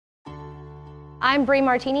I'm Bree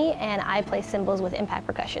Martini and I play cymbals with Impact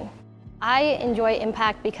Percussion. I enjoy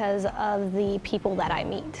Impact because of the people that I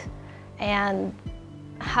meet and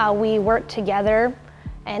how we work together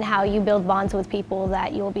and how you build bonds with people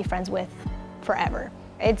that you will be friends with forever.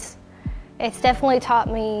 It's definitely taught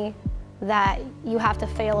me that you have to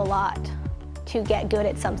fail a lot to get good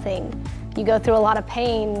at something. You go through a lot of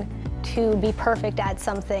pain to be perfect at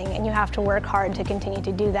something, and you have to work hard to continue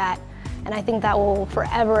to do that. And I think that will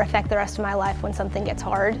forever affect the rest of my life when something gets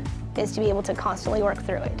hard, is to be able to constantly work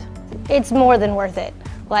through it. It's more than worth it.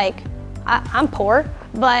 Like, I'm poor,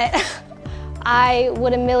 but I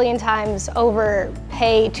would a million times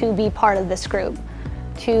overpay to be part of this group,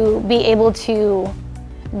 to be able to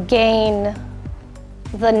gain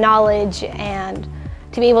the knowledge and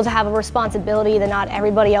to be able to have a responsibility that not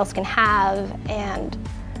everybody else can have, and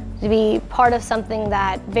to be part of something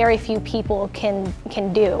that very few people can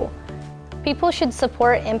do. People should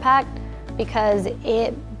support Impact because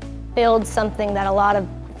it builds something that a lot of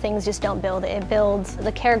things just don't build. It builds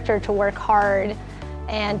the character to work hard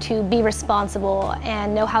and to be responsible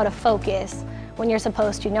and know how to focus when you're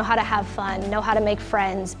supposed to, know how to have fun, know how to make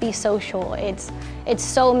friends, be social. It's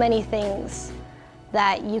so many things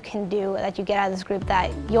that you can do, that you get out of this group,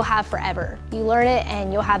 that you'll have forever. You learn it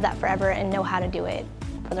and you'll have that forever and know how to do it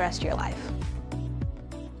for the rest of your life.